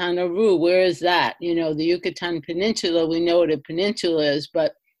 Quintana Roo, where is that? You know, the Yucatan Peninsula, we know what a peninsula is,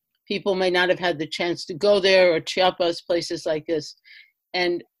 but people may not have had the chance to go there, or Chiapas, places like this.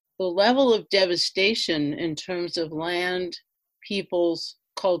 And the level of devastation in terms of land, peoples,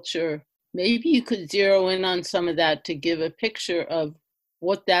 culture, maybe you could zero in on some of that to give a picture of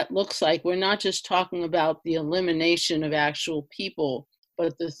what that looks like. We're not just talking about the elimination of actual people,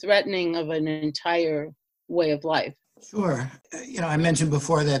 but the threatening of an entire way of life. Sure. I mentioned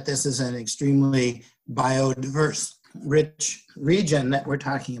before that this is an extremely biodiverse, rich region that we're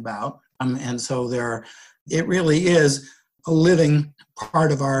talking about. And so it really is a living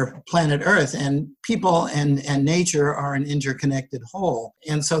part of our planet Earth, and people and nature are an interconnected whole.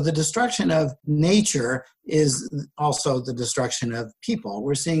 And so the destruction of nature is also the destruction of people.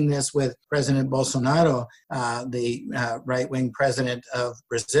 We're seeing this with President Bolsonaro, the right-wing president of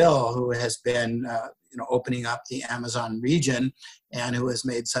Brazil, who has been opening up the Amazon region and who has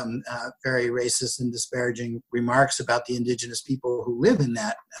made some very racist and disparaging remarks about the indigenous people who live in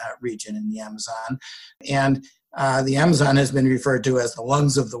that region in the Amazon. And the Amazon has been referred to as the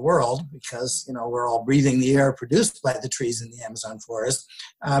lungs of the world because, we're all breathing the air produced by the trees in the Amazon forest.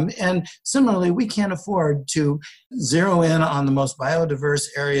 And similarly, we can't afford to zero in on the most biodiverse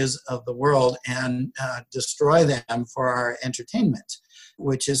areas of the world and destroy them for our entertainment,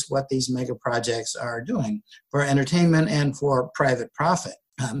 which is what these mega projects are doing for entertainment and for private profit.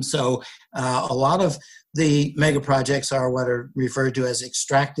 So a lot of the mega projects are what are referred to as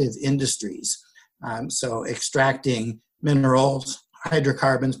extractive industries. So extracting minerals,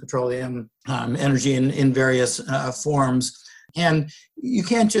 hydrocarbons, petroleum, energy in various forms. And you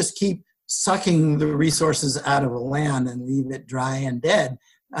can't just keep sucking the resources out of a land and leave it dry and dead.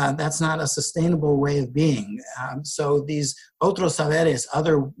 That's not a sustainable way of being. So these otros saberes,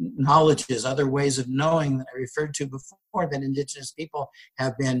 other knowledges, other ways of knowing that I referred to before that indigenous people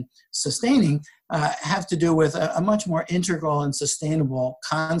have been sustaining have to do with a much more integral and sustainable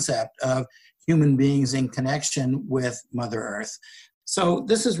concept of human beings in connection with Mother Earth. So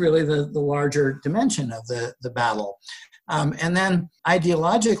this is really the larger dimension of the battle. And then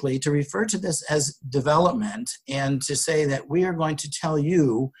ideologically, to refer to this as development and to say that we are going to tell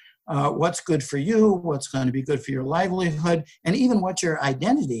you what's good for you, what's going to be good for your livelihood, and even what your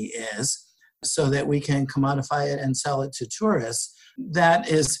identity is, so that we can commodify it and sell it to tourists, that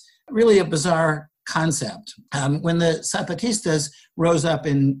is really a bizarre concept. When the Zapatistas rose up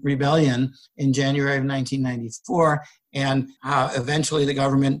in rebellion in January of 1994, and eventually the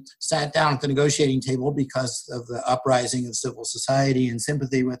government sat down at the negotiating table because of the uprising of civil society and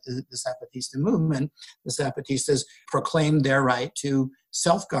sympathy with the Zapatista movement, the Zapatistas proclaimed their right to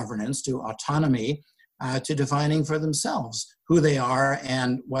self-governance, to autonomy, to defining for themselves who they are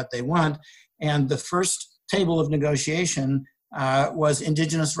and what they want. And the first table of negotiation was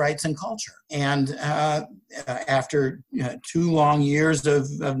indigenous rights and culture. And after 2 long years of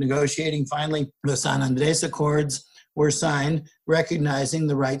negotiating, finally the San Andres Accords were signed recognizing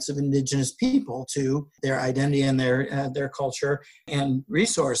the rights of indigenous people to their identity and their culture and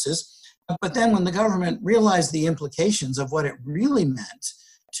resources. But then when the government realized the implications of what it really meant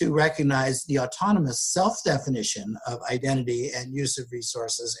to recognize the autonomous self-definition of identity and use of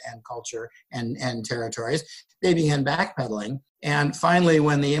resources and culture and territories, they began backpedaling. And finally,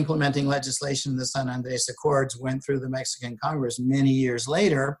 when the implementing legislation, the San Andres Accords, went through the Mexican Congress many years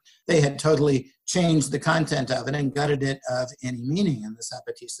later, they had totally changed the content of it and gutted it of any meaning. And the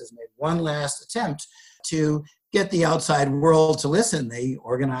Zapatistas made one last attempt to get the outside world to listen. They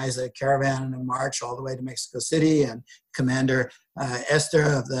organized a caravan and a march all the way to Mexico City, and Commander Esther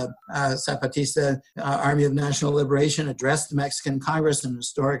of the Zapatista Army of National Liberation addressed the Mexican Congress in an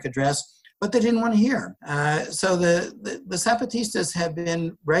historic address, but they didn't want to hear. So the Zapatistas have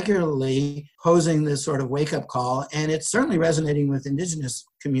been regularly posing this sort of wake-up call, and it's certainly resonating with indigenous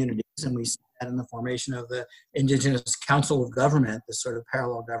communities, and we see that in the formation of the Indigenous Council of Government, this sort of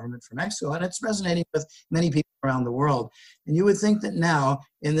parallel government for Mexico, and it's resonating with many people around the world. And you would think that now,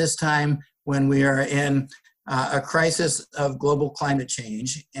 in this time when we are in a crisis of global climate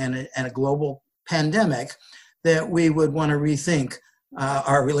change and a global pandemic, that we would want to rethink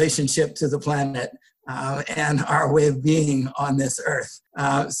our relationship to the planet and our way of being on this earth.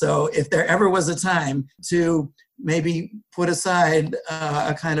 So if there ever was a time to maybe put aside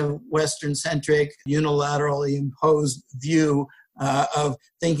a kind of Western-centric, unilaterally imposed view of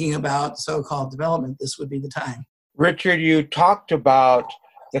thinking about so-called development, this would be the time. Richard, you talked about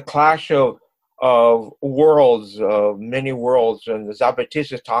the clash of worlds, of many worlds, and the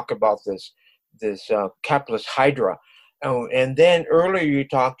Zapatistas talk about this capitalist hydra. And then earlier you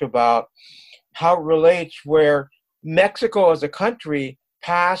talked about how it relates where Mexico as a country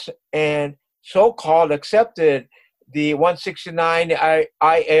passed and so-called accepted the 169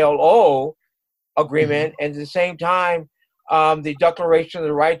 ILO agreement, and at the same time, the Declaration of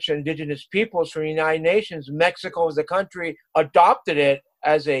the Rights of Indigenous Peoples from the United Nations, Mexico as a country adopted it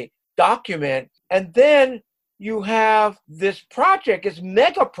as a document. And then you have this project, this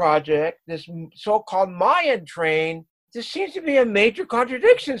mega project, this so-called Mayan train. There seems to be a major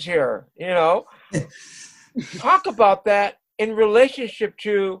contradictions here, you know. Talk about that in relationship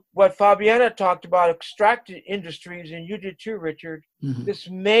to what Fabiana talked about, extracted industries, and you did too, Richard. Mm-hmm. This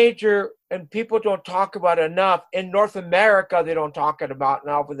major, and people don't talk about it enough. In North America, they don't talk about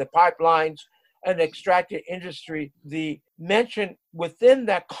now with the pipelines and extracted industry. The mention within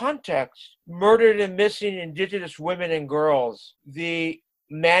that context, murdered and missing indigenous women and girls, the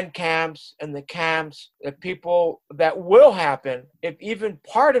man camps and the camps, the people that will happen, if even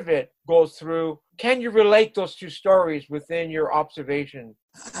part of it goes through. Can you relate those two stories within your observation?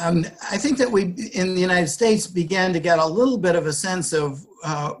 I think that we, in the United States, began to get a little bit of a sense of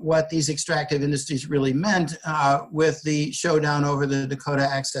what these extractive industries really meant with the showdown over the Dakota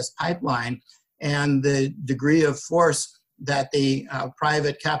Access Pipeline and the degree of force that the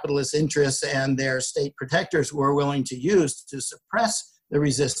private capitalist interests and their state protectors were willing to use to suppress the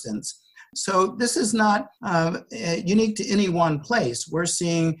resistance. So this is not unique to any one place. We're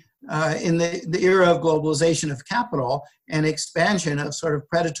seeing in the era of globalization of capital and expansion of sort of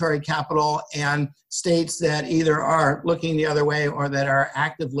predatory capital and states that either are looking the other way or that are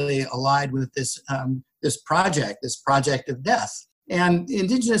actively allied with this project of death. And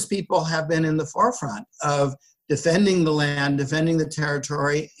indigenous people have been in the forefront of defending the land, defending the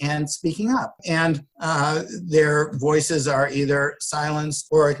territory, and speaking up. And their voices are either silenced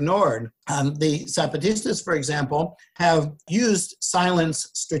or ignored. The Zapatistas, for example, have used silence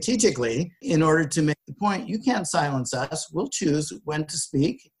strategically in order to make the point, you can't silence us. We'll choose when to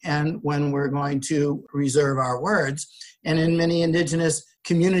speak and when we're going to reserve our words. And in many indigenous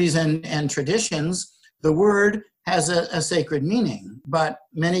communities and traditions, the word has a sacred meaning, but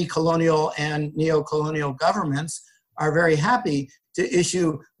many colonial and neo-colonial governments are very happy to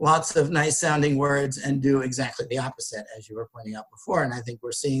issue lots of nice sounding words and do exactly the opposite, as you were pointing out before. And I think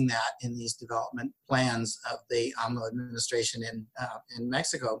we're seeing that in these development plans of the AMLO administration in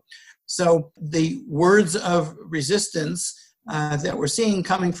Mexico. So the words of resistance that we're seeing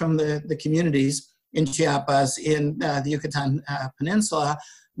coming from the communities in Chiapas, in the Yucatan Peninsula,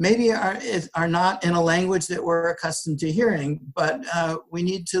 maybe are not in a language that we're accustomed to hearing, but we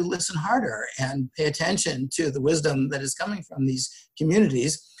need to listen harder and pay attention to the wisdom that is coming from these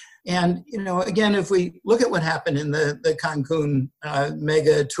communities. And, you know, again, if we look at what happened in the Cancun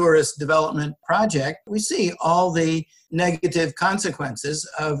mega tourist development project, we see all the negative consequences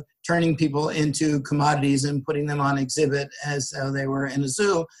of turning people into commodities and putting them on exhibit as though they were in a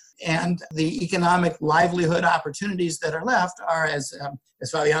zoo. And the economic livelihood opportunities that are left are, as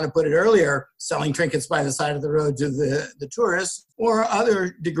Fabiana put it earlier, selling trinkets by the side of the road to the tourists, or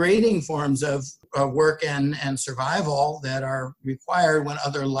other degrading forms of work and survival that are required when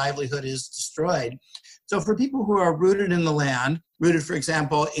other livelihood is destroyed. So for people who are rooted in the land, rooted, for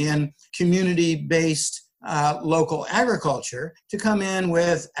example, in community-based local agriculture, to come in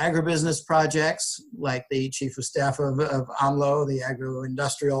with agribusiness projects like the chief of staff of AMLO, the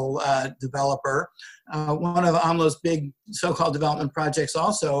agro-industrial developer. One of AMLO's big so-called development projects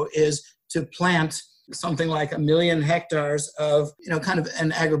also is to plant something like 1 million hectares of, kind of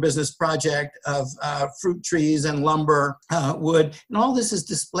an agribusiness project of fruit trees and lumber, wood. And all this is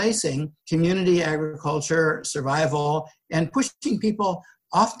displacing community agriculture, survival, and pushing people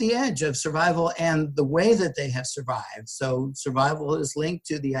off the edge of survival and the way that they have survived. So survival is linked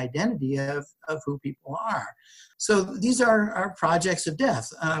to the identity of who people are. So these are projects of death.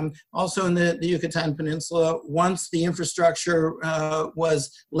 Also in the Yucatan Peninsula, once the infrastructure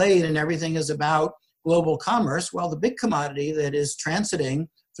was laid and everything is about global commerce, well, the big commodity that is transiting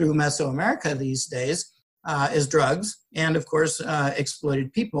through Mesoamerica these days is drugs, and of course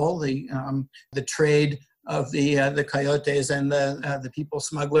exploited people, the trade of the coyotes and the people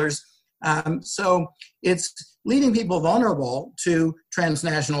smugglers. So it's leaving people vulnerable to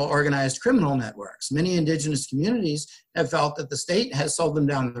transnational organized criminal networks. Many indigenous communities have felt that the state has sold them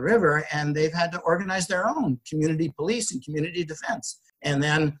down the river, and they've had to organize their own community police and community defense. And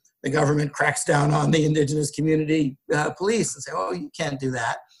then the government cracks down on the indigenous community police and say, oh, you can't do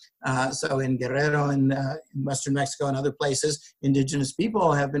that. So in Guerrero and in Western Mexico and other places, indigenous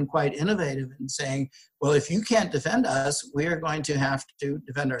people have been quite innovative in saying, well, if you can't defend us, we are going to have to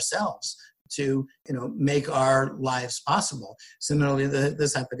defend ourselves to make our lives possible. Similarly, the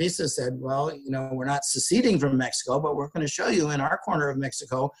Zapatistas said, well, we're not seceding from Mexico, but we're going to show you in our corner of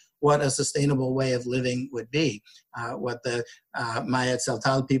Mexico what a sustainable way of living would be, what the Maya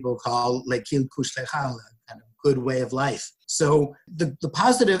Tzeltal people call Lequil Kuxtlejal, kind of good way of life. So the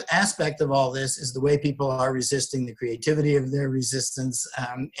positive aspect of all this is the way people are resisting, the creativity of their resistance,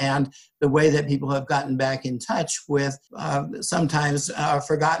 and the way that people have gotten back in touch with sometimes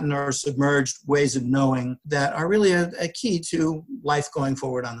forgotten or submerged ways of knowing that are really a key to life going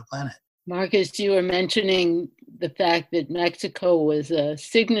forward on the planet. Marcus, you were mentioning the fact that Mexico was a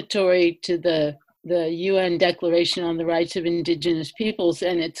signatory to the UN Declaration on the Rights of Indigenous Peoples,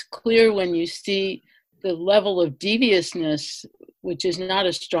 and it's clear when you see the level of deviousness, which is not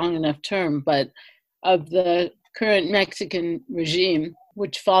a strong enough term, but of the current Mexican regime,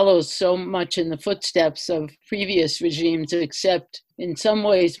 which follows so much in the footsteps of previous regimes, except in some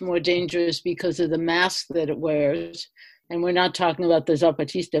ways more dangerous because of the mask that it wears. And we're not talking about the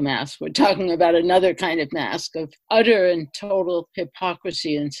Zapatista mask. We're talking about another kind of mask of utter and total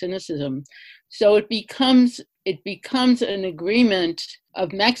hypocrisy and cynicism. So it becomes an agreement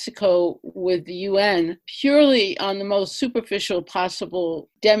of Mexico with the UN purely on the most superficial possible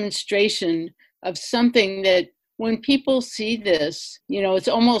demonstration of something that when people see this, it's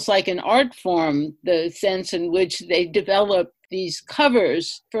almost like an art form, the sense in which they develop these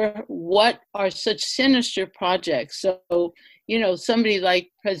covers for what are such sinister projects. So, somebody like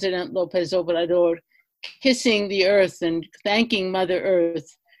President López Obrador kissing the earth and thanking Mother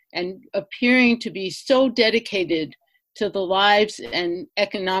Earth and appearing to be so dedicated to the lives and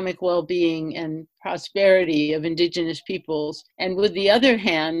economic well-being and prosperity of indigenous peoples, and with the other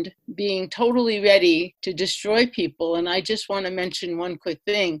hand, being totally ready to destroy people. And I just want to mention one quick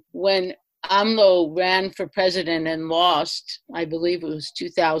thing. When AMLO ran for president and lost, I believe it was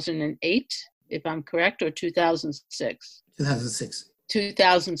 2008, if I'm correct, or 2006?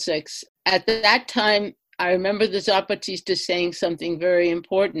 2006. At that time, I remember the Zapatistas saying something very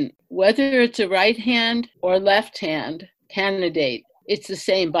important. Whether it's a right hand or left hand candidate, it's the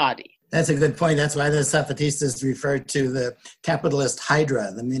same body. That's a good point. That's why the Zapatistas referred to the capitalist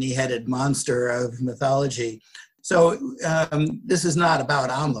Hydra, the many-headed monster of mythology. So this is not about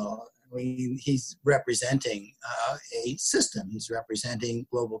AMLO. I mean, he's representing a system. He's representing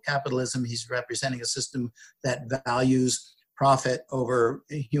global capitalism. He's representing a system that values profit over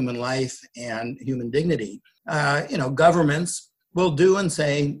human life and human dignity. Governments will do and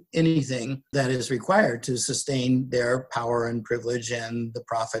say anything that is required to sustain their power and privilege and the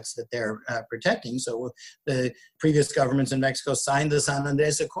profits that they're protecting. So the previous governments in Mexico signed the San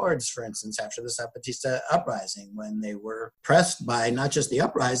Andres Accords, for instance, after the Zapatista uprising, when they were pressed by not just the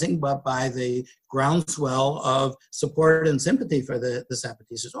uprising, but by the groundswell of support and sympathy for the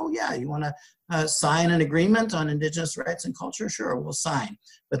Zapatistas. Oh yeah, you want to sign an agreement on indigenous rights and culture? Sure, we'll sign.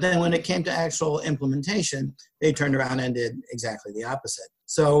 But then when it came to actual implementation, they turned around and did exactly the opposite.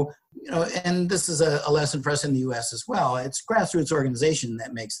 So, and this is a lesson for us in the US as well. It's grassroots organization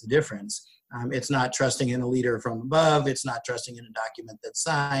that makes the difference. It's not trusting in a leader from above. It's not trusting in a document that's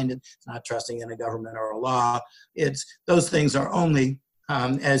signed. It's not trusting in a government or a law. Those things are only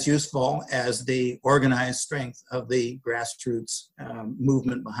as useful as the organized strength of the grassroots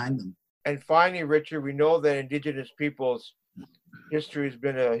movement behind them. And finally, Richard, we know that indigenous peoples' history has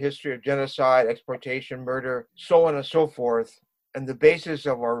been a history of genocide, exploitation, murder, so on and so forth. And the basis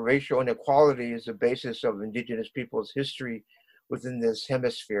of our racial inequality is the basis of indigenous peoples' history within this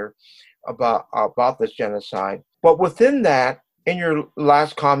hemisphere about this genocide. But within that, in your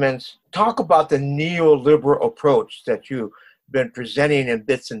last comments, talk about the neoliberal approach that you've been presenting in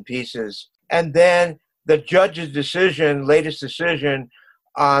bits and pieces. And then the judge's latest decision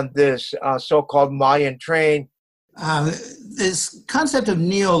on this so-called Mayan train. This concept of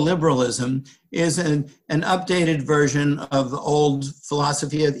neoliberalism is an updated version of the old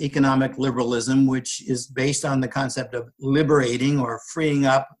philosophy of economic liberalism, which is based on the concept of liberating or freeing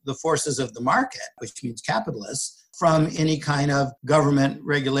up the forces of the market, which means capitalists, from any kind of government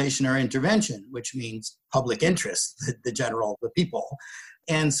regulation or intervention, which means public interest, the people.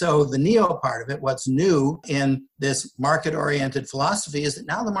 And so the neo part of it, what's new in this market-oriented philosophy is that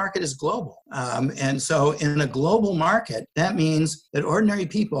now the market is global. And so in a global market, that means that ordinary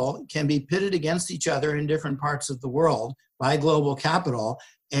people can be pitted against each other in different parts of the world by global capital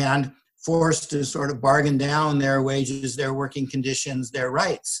and forced to sort of bargain down their wages, their working conditions, their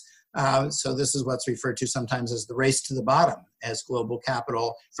rights. So this is what's referred to sometimes as the race to the bottom, as global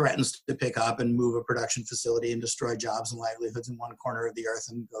capital threatens to pick up and move a production facility and destroy jobs and livelihoods in one corner of the earth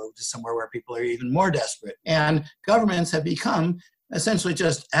and go to somewhere where people are even more desperate. And governments have become essentially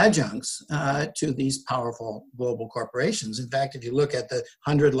just adjuncts to these powerful global corporations. In fact, if you look at the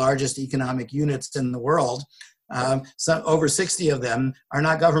 100 largest economic units in the world, over 60 of them are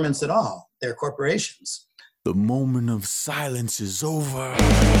not governments at all. They're corporations. The moment of silence is over.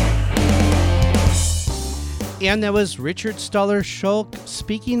 And that was Richard Stuller-Schulk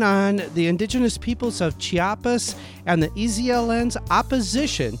speaking on the indigenous peoples of Chiapas and the EZLN's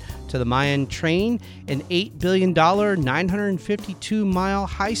opposition to the Mayan train, an $8 billion, 952-mile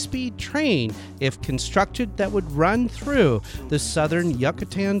high-speed train, if constructed, that would run through the southern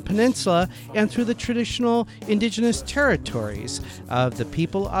Yucatan Peninsula and through the traditional indigenous territories of the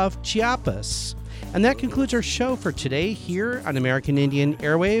people of Chiapas. And that concludes our show for today here on American Indian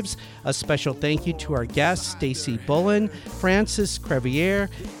Airwaves. A special thank you to our guests, Stacy Bullen, Francis Crevier,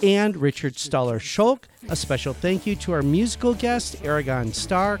 and Richard Stuller-Schulk. A special thank you to our musical guests, Aragon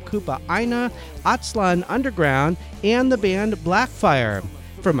Star, Kupa Aina, Atzlan Underground, and the band Blackfire.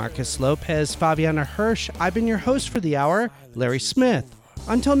 For Marcus Lopez, Fabiana Hirsch, I've been your host for the hour, Larry Smith.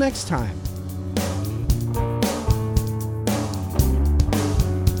 Until next time.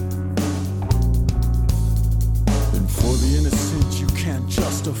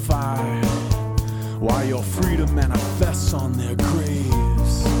 Justify why your freedom manifests on their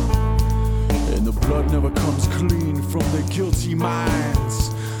graves, and the blood never comes clean from their guilty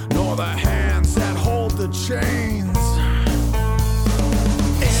minds, nor the hands that hold the chains.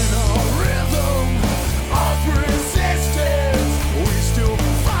 In a rhythm of resistance, we still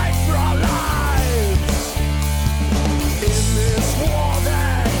fight for our lives in this war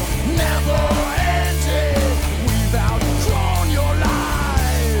that never ended. We've outgrown your lives.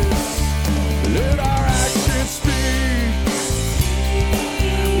 Let our actions speak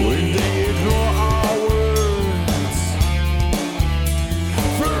when they ignore our words.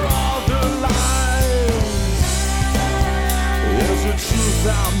 For all the lies, there's a truth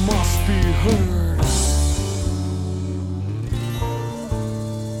that must be heard.